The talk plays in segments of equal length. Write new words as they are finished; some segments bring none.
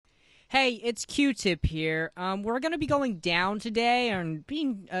Hey, it's Q-Tip here. We're gonna be going down today and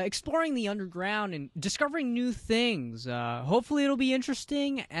exploring the underground and discovering new things. Hopefully it'll be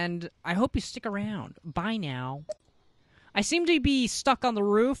interesting, and I hope you stick around. Bye now. I seem to be stuck on the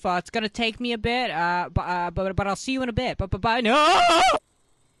roof. It's gonna take me a bit, but I'll see you in a bit. Bye. No!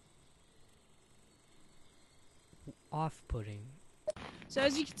 Off-putting. So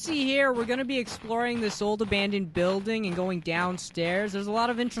as you can see here, we're going to be exploring this old abandoned building and going downstairs. There's a lot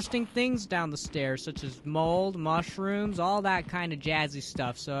of interesting things down the stairs, such as mold, mushrooms, all that kind of jazzy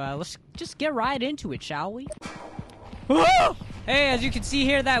stuff. So let's just get right into it, shall we? Oh! Hey, as you can see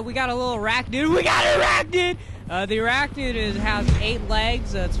here, that we got a little arachnid. We got an arachnid! The arachnid has 8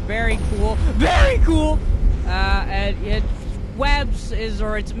 legs. It's very cool. Very cool! And its webs is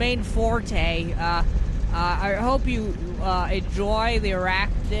its main forte. I hope you enjoy the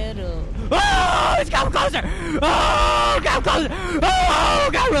arachnid. Oh, it's coming closer! Oh, come closer! Oh,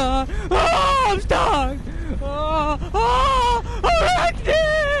 come on! Oh, I'm stuck! Oh,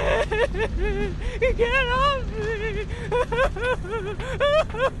 arachnid! Get off me!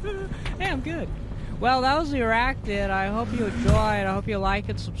 Hey, I'm good. Well, that was the arachnid. I hope you enjoyed. I hope you like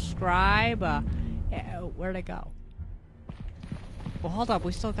and subscribe. Where'd it go? Well, hold up.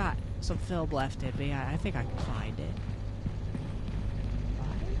 We still got some film left in me. I think I can find it.